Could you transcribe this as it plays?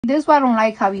This is why I don't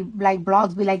like how he like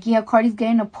blogs be like, yeah, Cardi's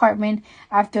getting an apartment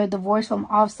after a divorce from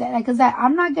Offset. Like, cause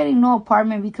I'm not getting no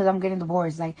apartment because I'm getting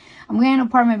divorced. Like, I'm getting an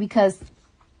apartment because,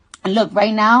 look,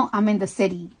 right now I'm in the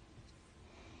city,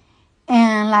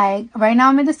 and like right now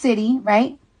I'm in the city,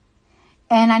 right?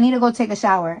 And I need to go take a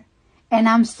shower, and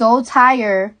I'm so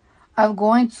tired of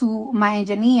going to my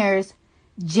engineer's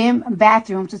gym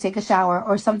bathroom to take a shower,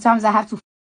 or sometimes I have to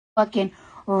fucking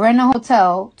rent a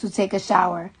hotel to take a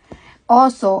shower.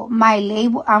 Also, my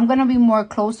label, I'm going to be more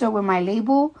closer with my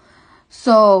label.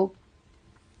 So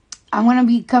I'm going to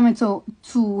be coming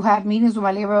to have meetings with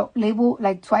my label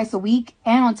like twice a week.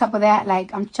 And on top of that,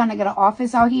 like I'm trying to get an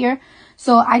office out here.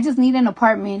 So I just need an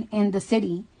apartment in the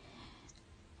city.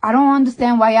 I don't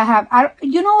understand why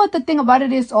you know what the thing about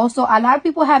it is also, a lot of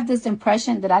people have this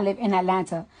impression that I live in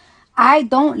Atlanta. I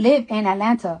don't live in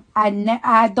Atlanta.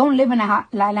 I don't live in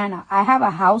Atlanta. I have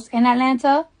a house in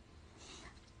Atlanta.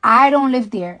 I don't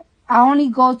live there. I only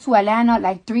go to Atlanta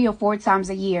like 3 or 4 times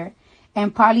a year.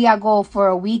 And probably I go for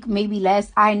a week, maybe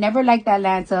less. I never liked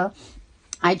Atlanta.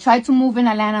 I tried to move in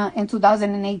Atlanta in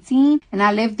 2018. And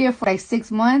I lived there for like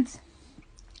 6 months.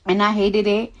 And I hated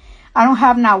it. I don't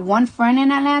have not one friend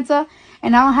in Atlanta.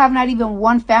 And I don't have not even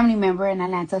one family member in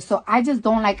Atlanta. So I just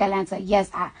don't like Atlanta. Yes,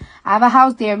 I have a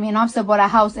house there. Me and Offset bought a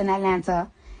house in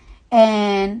Atlanta.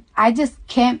 And I just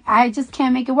can't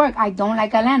make it work. I don't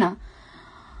like Atlanta.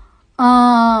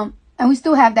 And we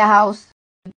still have that house.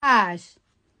 Gosh.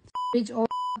 Bitch, old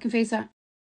fucking face up.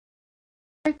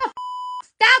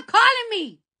 Stop calling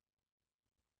me.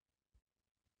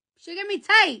 She get me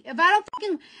tight. If I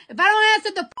don't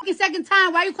answer the fucking second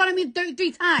time, why are you calling me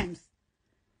 33 times?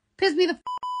 Piss me the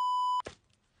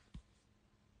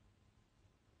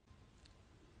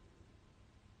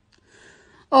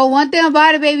Oh, one thing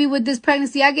about it, baby, with this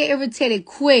pregnancy, I get irritated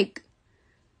quick.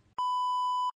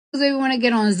 They want to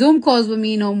get on Zoom calls with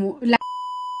me no more. Like,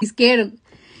 be scared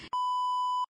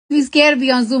to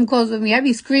be on Zoom calls with me. I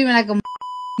be screaming like a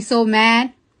so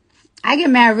mad. I get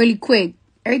mad really quick.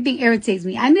 Everything irritates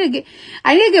me. I need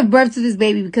to get birth to this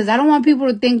baby because I don't want people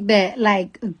to think that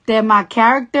that my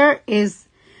character is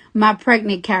my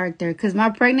pregnant character, because my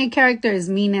pregnant character is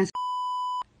mean as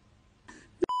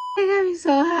It got me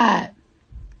so hot.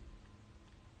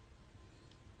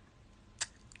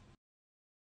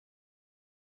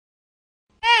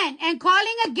 And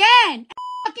calling again. And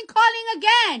fucking calling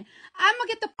again. I'm gonna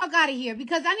get the fuck out of here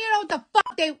because I need to know what the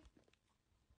fuck they...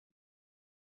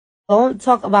 Don't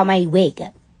talk about my wig.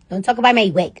 Don't talk about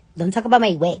my wig. Don't talk about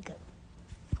my wig.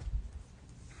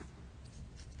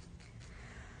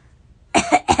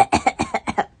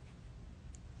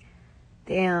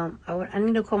 Damn. I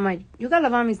need to call my... You got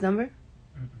Lavami's number?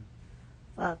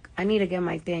 Fuck. I need to get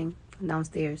my thing from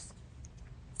downstairs.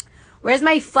 Where's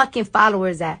my fucking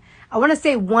followers at? I want to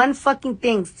say one fucking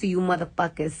things to you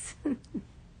motherfuckers.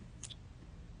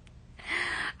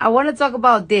 I want to talk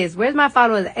about this. Where's my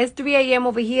followers? It's 3 a.m.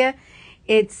 over here.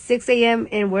 It's 6 a.m.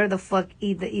 and where the fuck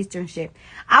the Eastern shit.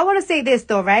 I want to say this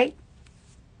though, right?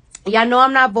 Y'all know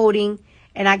I'm not voting.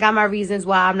 And I got my reasons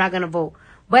why I'm not going to vote.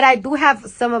 But I do have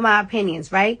some of my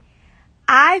opinions, right?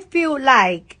 I feel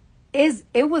like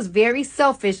it was very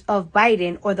selfish of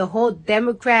Biden or the whole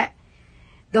Democrat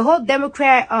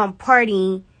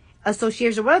Party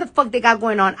association, whatever the fuck they got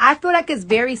going on. I feel like it's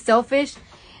very selfish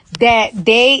that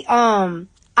they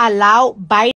allow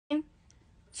Biden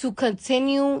to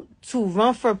continue to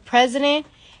run for president.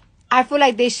 I feel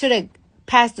like they should have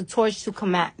passed the torch to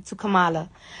Kamala.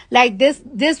 Like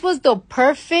this was the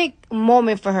perfect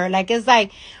moment for her. Like it's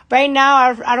like right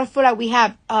now I don't feel like we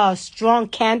have strong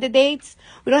candidates.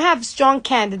 We don't have strong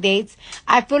candidates.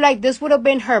 I feel like this would have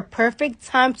been her perfect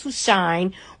time to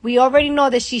shine. We already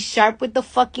know that she's sharp with the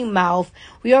fucking mouth.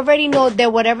 We already know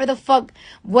that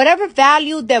whatever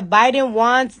value that Biden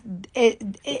wants,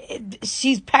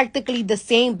 she's practically the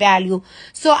same value.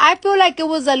 So I feel like it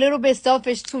was a little bit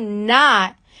selfish to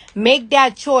not make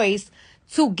that choice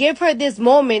to give her this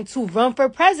moment to run for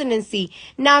presidency.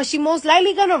 Now, she most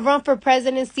likely going to run for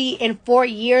presidency in 4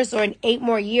 years or in 8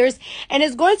 more years. And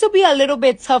it's going to be a little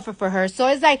bit tougher for her. So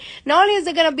it's like, not only is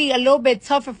it going to be a little bit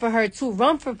tougher for her to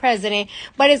run for president,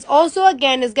 but it's also,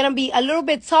 again, it's going to be a little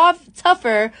bit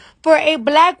tougher for a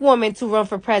black woman to run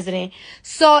for president.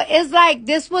 So it's like,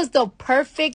 this was the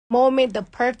perfect moment, the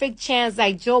perfect chance.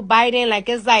 Like Joe Biden, like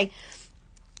it's like,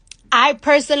 I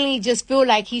personally just feel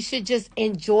like he should just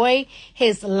enjoy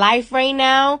his life right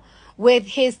now with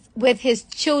his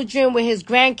children, with his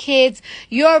grandkids.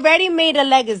 You already made a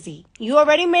legacy. You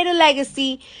already made a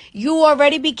legacy. You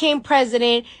already became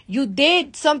president. You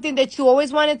did something that you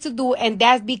always wanted to do, and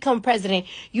that's become president.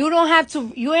 You ain't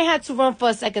have to run for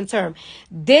a second term.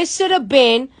 This should have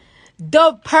been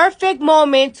the perfect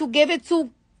moment to give it to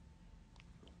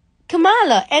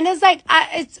Kamala. And it's like,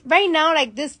 it's right now,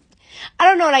 like this, I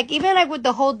don't know, like even like with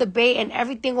the whole debate and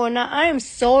everything going on, I am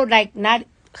so like not,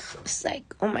 it's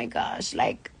like, oh my gosh,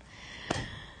 like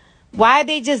why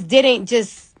they just didn't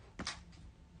just,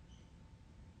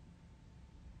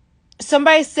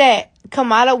 somebody said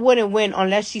Kamala wouldn't win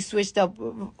unless she switched up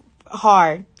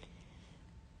hard.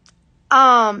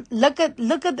 Look at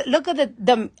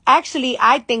the actually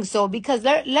I think so, because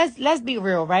let's be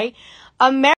real, right?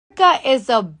 America is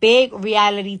a big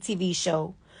reality TV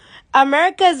show.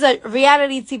 America is a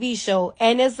reality TV show,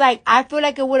 and it's like I feel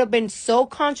like it would have been so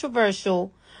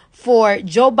controversial for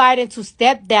Joe Biden to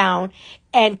step down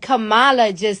and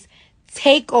Kamala just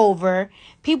take over.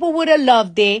 People would have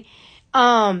loved it.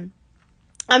 I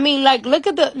mean, like look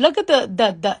at the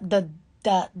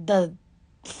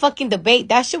fucking debate.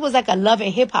 That shit was like a Love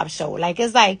and Hip Hop show. Like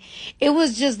it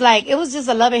was just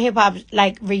a Love and Hip Hop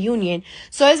like reunion.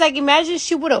 So it's like, imagine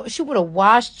she would have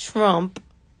watched Trump.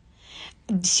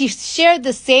 She shared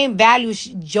the same values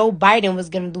Joe Biden was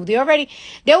gonna do.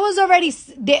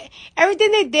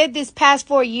 Everything they did this past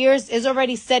 4 years is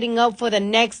already setting up for the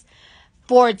next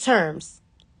 4 terms.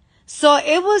 So I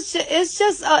don't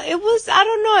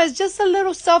know, it's just a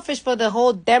little selfish for the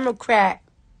whole Democrat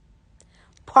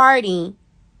Party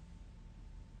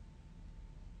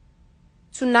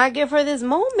to not give her this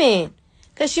moment,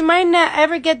 because she might not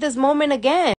ever get this moment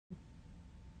again.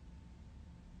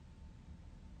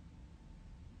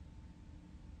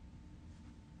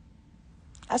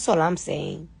 That's all I'm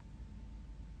saying.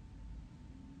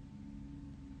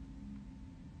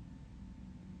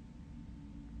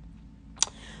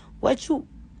 What you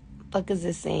fuck is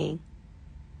this saying?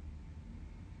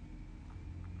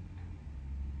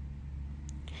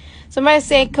 Somebody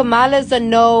saying Kamala's a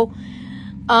no.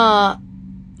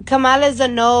 Kamala's a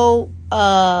no.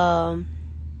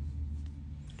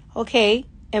 Okay,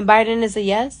 and Biden is a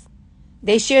yes.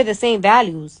 They share the same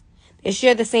values. They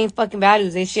share the same fucking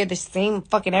values. They share the same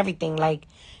fucking everything. Like,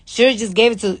 should have just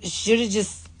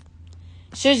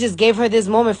gave her this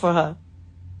moment for her.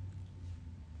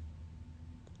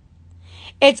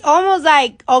 It's almost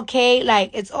like, okay, like,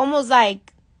 it's almost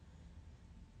like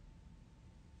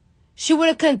she would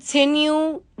have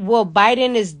continued what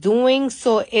Biden is doing,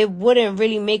 so it wouldn't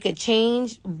really make a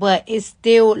change, but it's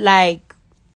still like,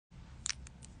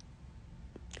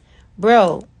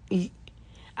 bro,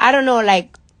 I don't know,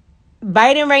 like,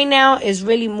 Biden right now is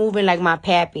really moving like my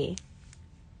pappy.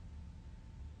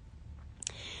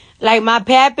 Like, my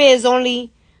pappy is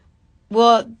only,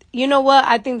 well, you know what?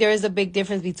 I think there is a big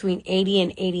difference between 80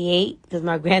 and 88, because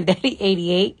my granddaddy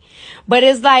 88. But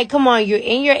it's like, come on, you're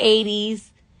in your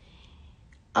 80s.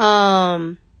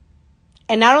 And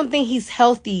I don't think he's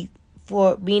healthy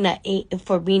for being 80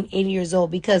 years old,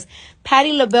 because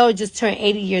Patti LaBelle just turned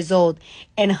 80 years old,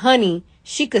 and honey,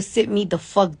 she could sit me the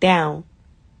fuck down.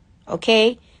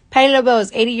 Okay? Patti LaBelle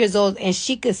is 80 years old, and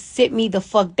she could sit me the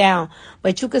fuck down.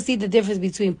 But you could see the difference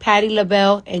between Patti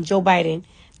LaBelle and Joe Biden.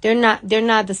 They're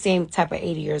not the same type of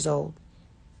 80 years old.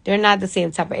 They're not the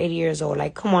same type of 80 years old.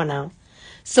 Like, come on now.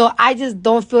 So I just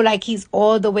don't feel like he's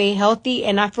all the way healthy.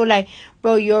 And I feel like,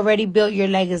 bro, you already built your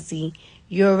legacy.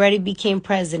 You already became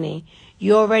president.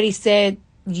 You already said,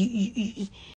 it's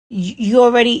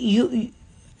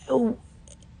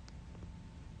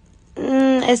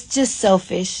just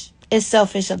selfish. It's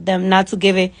selfish of them not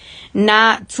to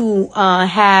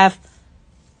have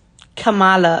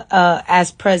Kamala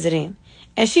as president.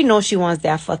 And she knows she wants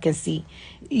that fucking seat.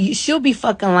 She'll be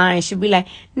fucking lying. She'll be like,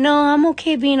 no, I'm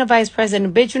okay being a vice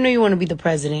president. Bitch, you know you want to be the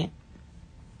president.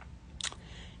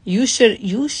 You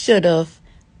should have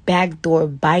backdoor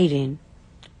Biden.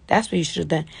 That's what you should have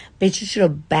done. Bitch, you should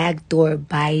have backdoor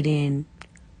Biden.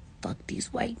 Fuck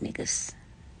these white niggas.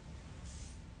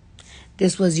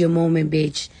 This was your moment,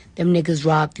 bitch. Them niggas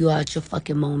robbed you out your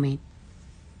fucking moment.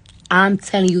 I'm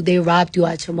telling you, they robbed you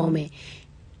out your moment.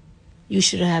 You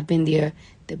should have been there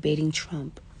debating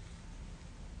Trump.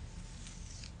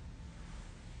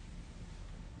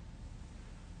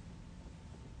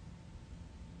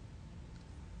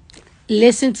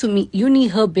 Listen to me. You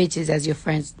need her bitches as your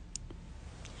friends.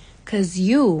 Because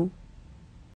it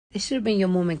should have been your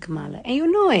moment, Kamala. And you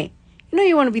know it. You know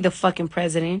you want to be the fucking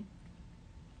president.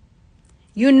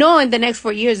 You know in the next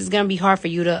 4 years it's going to be hard for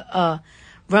you to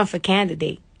run for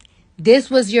candidate. This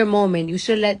was your moment. You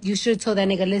should have told that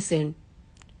nigga, listen,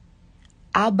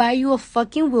 I'll buy you a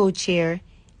fucking wheelchair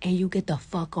and you get the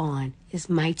fuck on. It's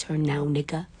my turn now,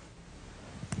 nigga.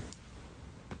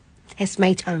 It's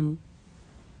my turn.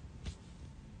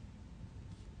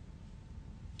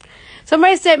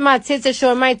 Somebody said my tits are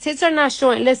showing. My tits are not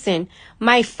showing. Listen,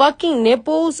 my fucking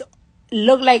nipples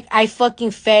look like I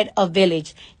fucking fed a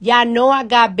village. Y'all know I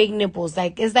got big nipples.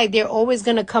 Like, it's like they're always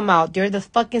gonna come out. They're the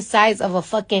fucking size of a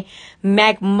fucking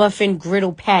McMuffin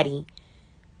griddle patty.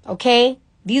 Okay?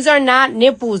 These are not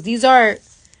nipples. These are,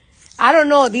 I don't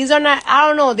know. These are not, I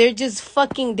don't know. They're just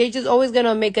always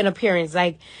gonna make an appearance.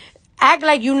 Like, act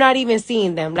like you're not even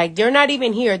seeing them. Like, they're not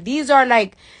even here. These are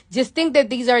like, just think that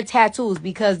these are tattoos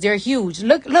because they're huge.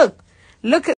 Look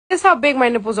at this, how big my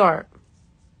nipples are.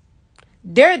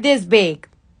 They're this big.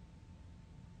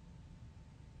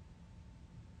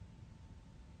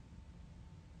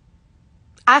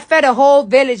 I fed a whole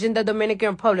village in the Dominican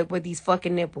Republic with these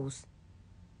fucking nipples.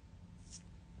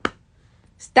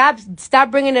 Stop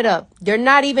bringing it up. They're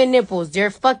not even nipples. They're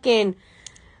fucking,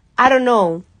 I don't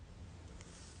know.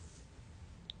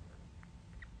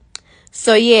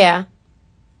 So yeah,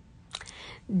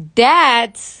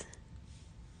 that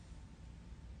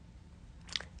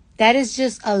is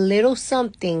just a little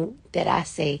something that I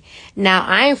say. Now,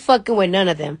 I ain't fucking with none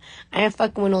of them. I ain't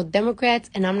fucking with no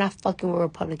Democrats, and I'm not fucking with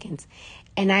Republicans.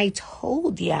 And I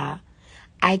kind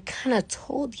of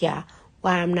told y'all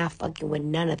why I'm not fucking with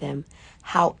none of them.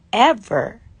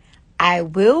 However, I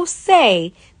will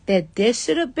say that this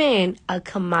should have been a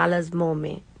Kamala's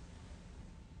moment.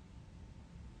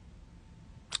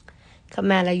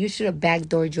 Kamala, you should have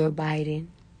backdoored Joe Biden.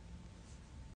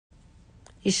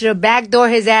 You should have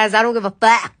backdoored his ass. I don't give a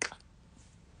fuck.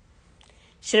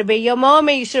 Should have been your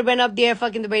moment. You should have been up there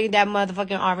fucking debating that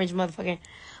motherfucking orange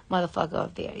motherfucker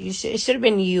up there. It should have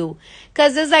been you.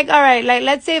 Because it's like, all right, like,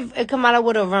 let's say if Kamala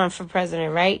would have run for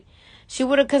president, right? She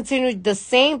would have continued the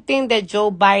same thing that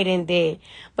Joe Biden did.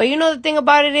 But you know the thing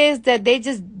about it is that they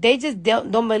just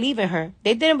don't believe in her.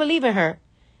 They didn't believe in her.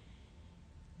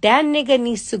 That nigga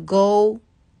needs to go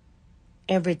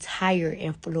and retire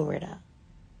in Florida.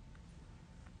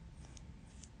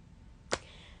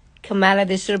 Kamala,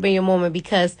 this should have been your moment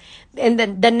because in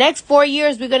the next 4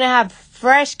 years, we're going to have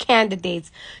fresh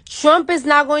candidates. Trump is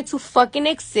not going to fucking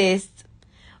exist.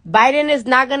 Biden is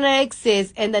not going to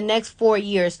exist in the next 4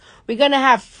 years. We're going to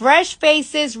have fresh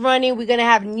faces running. We're going to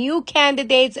have new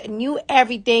candidates, new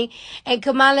everything. And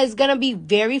Kamala, is going to be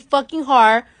very fucking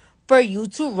hard for you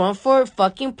to run for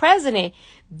fucking president.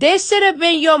 This should have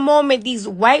been your moment, these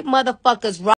white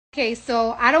motherfuckers. Okay,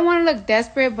 so I don't want to look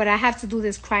desperate, but I have to do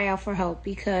this cry out for help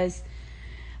because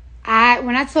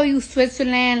when I told you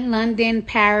Switzerland, London,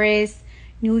 Paris,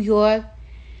 New York,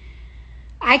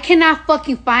 I cannot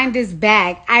fucking find this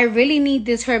bag. I really need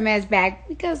this Hermes bag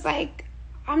because, like,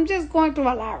 I'm just going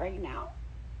through a lot right now.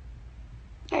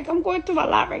 Like, I'm going through a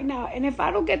lot right now. And if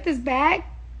I don't get this bag,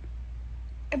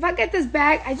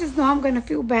 I just know I'm going to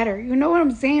feel better. You know what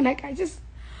I'm saying? Like, I just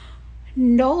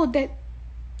know that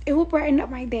it will brighten up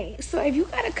my day. So if you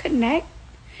got to connect,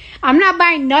 I'm not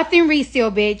buying nothing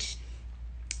resale, bitch.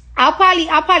 I'll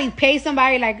probably pay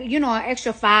somebody, like, you know, an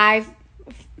extra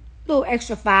little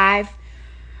extra 5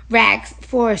 racks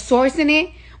for sourcing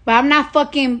it, but I'm not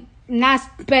spending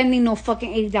no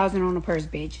fucking $80,000 on a purse,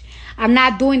 bitch. I'm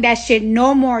not doing that shit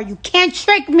no more. You can't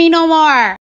trick me no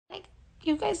more. Like,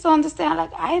 you guys don't understand.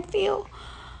 Like, I feel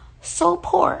so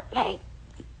poor. Like,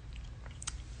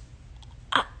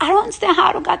 I don't understand how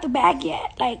I don't got the bag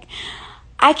yet. Like,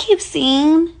 I keep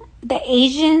seeing the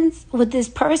Asians with this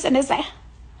purse, and it's like,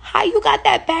 how you got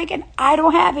that bag and I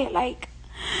don't have it? Like,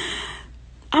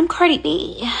 I'm Cardi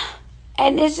B.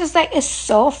 And it's just like, it's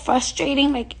so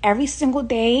frustrating. Like, every single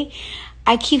day,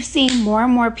 I keep seeing more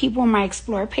and more people on my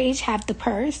Explore page have the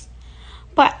purse.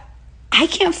 But I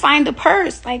can't find the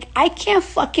purse. Like, I can't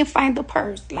fucking find the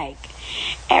purse. Like,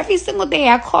 every single day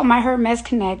I call my Hermes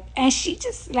Connect, and she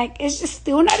just, like, it's just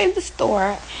still not in the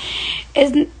store.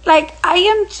 It's like, I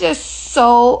am just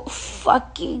so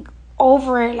fucking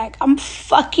over it. Like, I'm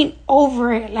fucking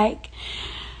over it. Like,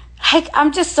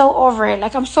 I'm just so over it.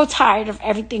 Like, I'm so tired of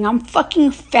everything. I'm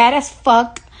fucking fat as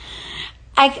fuck.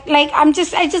 I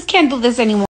just can't do this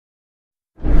anymore.